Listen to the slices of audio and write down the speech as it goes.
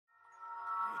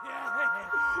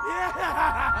Meat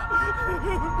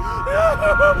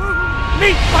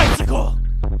bicycle!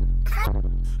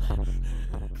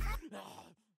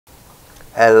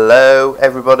 Hello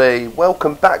everybody,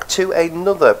 welcome back to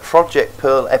another Project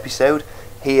Pearl episode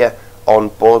here on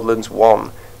Borderlands 1.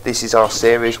 This is our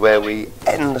series where we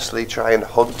endlessly try and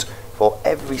hunt for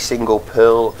every single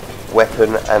pearl,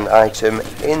 weapon and item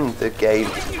in the game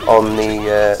on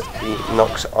the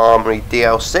Nox Armory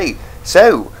DLC.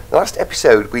 So, last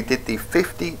episode we did the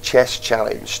 50 chest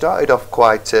challenge. Started off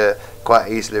quite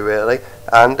easily really,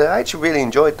 and I actually really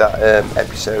enjoyed that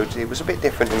episode. It was a bit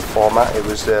different in format. It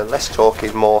was less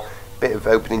talking, more bit of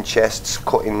opening chests,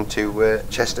 cut into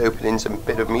chest openings and a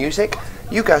bit of music.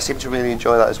 You guys seem to really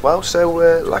enjoy that as well, so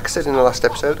like I said in the last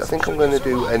episode, I think I'm going to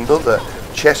do another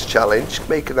chest challenge,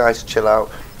 make a nice chill out,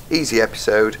 easy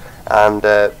episode, and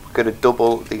going to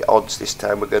double the odds this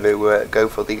time. We're going to go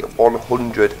for the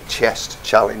 100 chest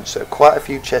challenge, so quite a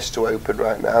few chests to open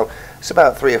right now. It's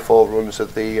about 3 or 4 runs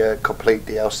of the complete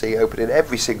DLC, opening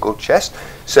every single chest.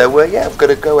 So yeah, I'm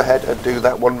going to go ahead and do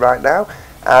that one right now,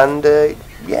 and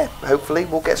yeah, hopefully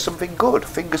we'll get something good.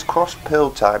 Fingers crossed, pearl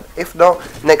time. If not,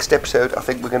 next episode I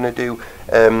think we're going to do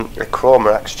a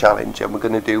Craw challenge, and we're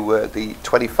going to do the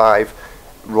 25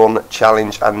 run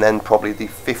challenge and then probably the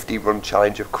 50 run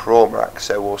challenge of Craw.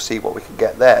 So we'll see what we can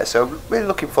get there. So really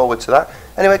looking forward to that.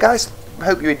 Anyway guys,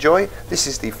 hope you enjoy. This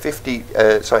is the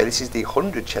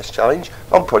 100 chest challenge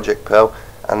on Project Pearl,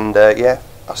 and yeah,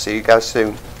 I'll see you guys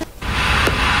soon.